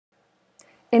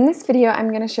In this video, I'm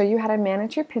going to show you how to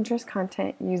manage your Pinterest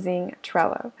content using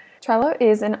Trello. Trello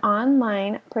is an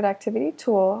online productivity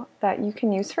tool that you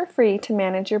can use for free to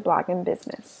manage your blog and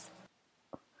business.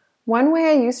 One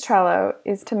way I use Trello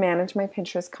is to manage my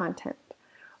Pinterest content.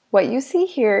 What you see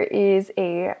here is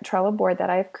a Trello board that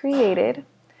I've created.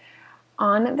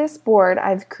 On this board,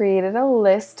 I've created a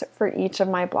list for each of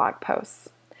my blog posts.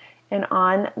 And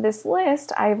on this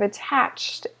list, I've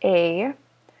attached a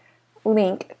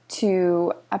link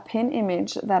to a pin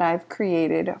image that I've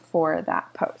created for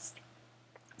that post.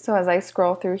 So as I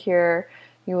scroll through here,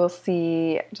 you will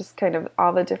see just kind of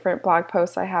all the different blog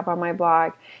posts I have on my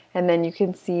blog, and then you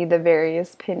can see the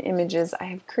various pin images I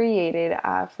have created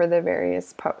for the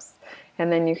various posts.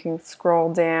 And then you can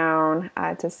scroll down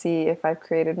to see if I've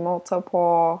created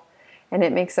multiple, and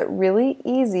it makes it really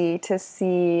easy to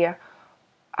see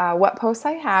what posts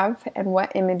I have and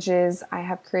what images I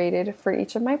have created for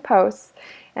each of my posts.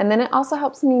 And then it also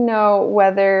helps me know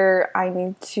whether I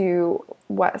need to,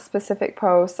 what specific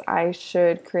posts I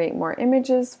should create more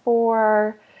images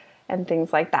for and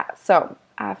things like that. So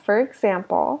for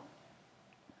example,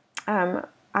 I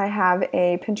have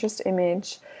a Pinterest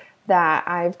image that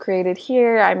I've created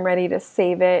here. I'm ready to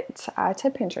save it to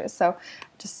Pinterest. So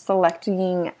just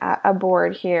selecting a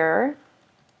board here,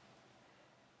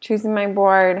 choosing my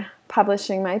board,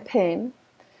 publishing my pin,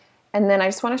 and then I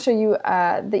just want to show you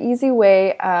the easy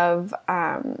way of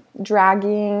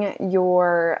dragging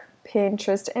your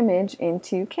Pinterest image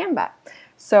into Canva.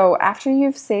 So after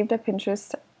you've saved a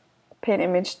Pinterest pin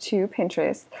image to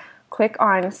Pinterest, click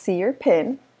on See Your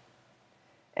Pin,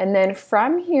 and then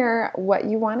from here what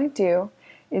you want to do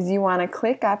is you want to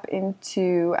click up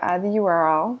into the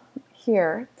URL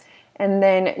here, and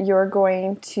then you're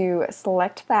going to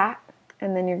select that,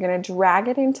 and then you're going to drag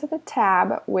it into the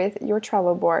tab with your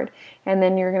Trello board, and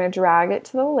then you're going to drag it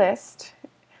to the list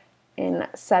and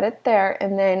set it there,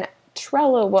 and then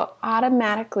Trello will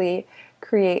automatically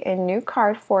create a new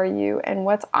card for you. And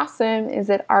what's awesome is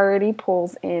it already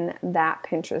pulls in that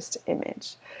Pinterest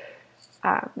image.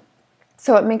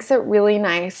 So it makes it really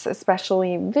nice,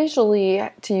 especially visually,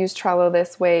 to use Trello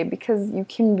this way because you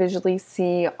can visually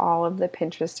see all of the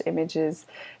Pinterest images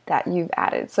that you've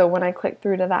added. So when I click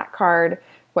through to that card,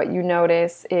 what you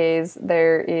notice is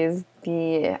there is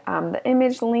the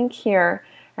image link here,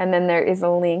 and then there is a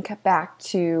link back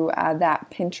to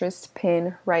that Pinterest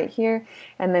pin right here,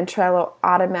 and then Trello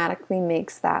automatically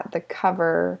makes that the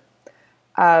cover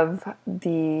of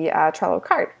the Trello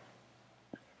card.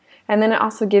 And then it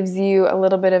also gives you a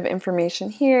little bit of information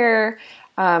here,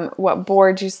 what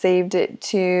board you saved it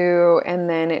to, and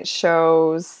then it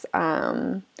shows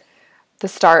the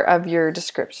start of your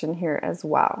description here as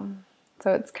well.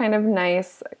 So it's kind of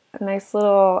nice, a nice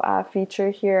little feature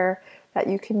here that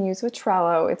you can use with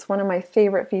Trello. It's one of my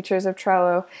favorite features of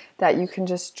Trello, that you can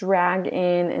just drag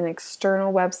in an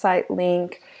external website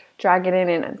link, drag it in,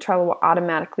 and Trello will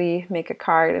automatically make a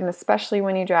card. And especially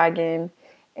when you drag in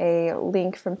a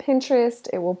link from Pinterest,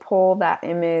 it will pull that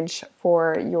image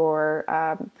for your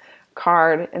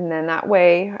card, and then that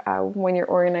way when you're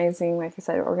organizing, like I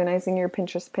said, organizing your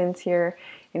Pinterest pins here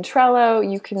in Trello,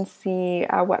 you can see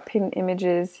what pin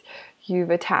images you've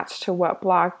attached to what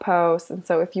blog posts. And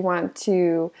so if you want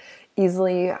to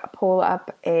easily pull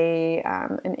up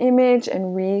an image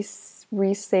and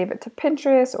resave it to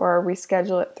Pinterest or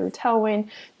reschedule it through Tailwind,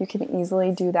 you can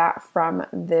easily do that from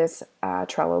this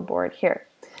Trello board here.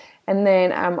 And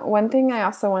then one thing I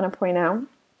also want to point out,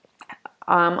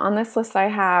 on this list I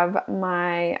have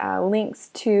my links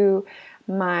to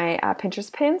my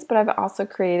Pinterest pins, but I've also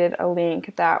created a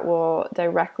link that will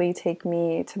directly take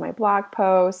me to my blog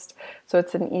post. So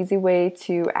it's an easy way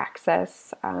to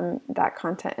access that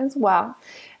content as well.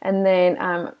 And then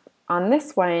on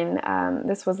this one,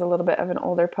 this was a little bit of an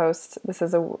older post. This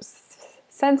is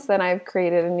since then I've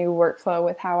created a new workflow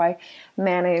with how I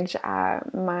manage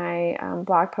my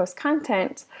blog post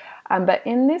content. But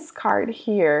in this card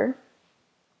here,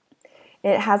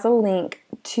 it has a link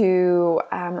to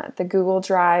the Google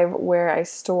Drive where I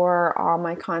store all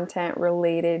my content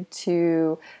related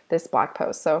to this blog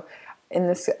post. So in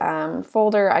this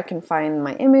folder, I can find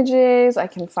my images, I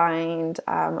can find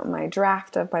my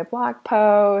draft of my blog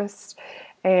post,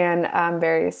 and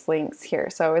various links here.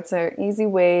 So it's an easy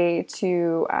way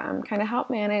to kind of help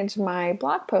manage my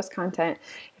blog post content.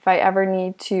 If I ever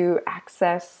need to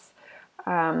access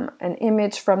an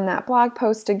image from that blog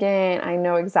post again, I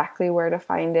know exactly where to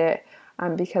find it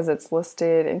because it's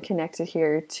listed and connected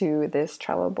here to this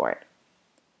Trello board.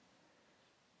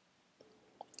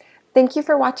 Thank you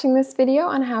for watching this video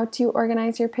on how to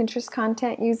organize your Pinterest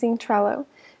content using Trello.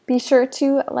 Be sure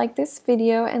to like this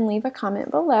video and leave a comment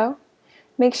below.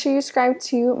 Make sure you subscribe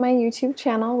to my YouTube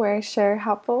channel where I share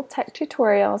helpful tech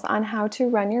tutorials on how to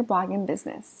run your blog and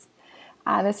business.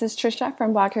 This is Trisha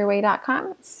from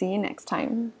blogherway.com. See you next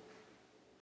time.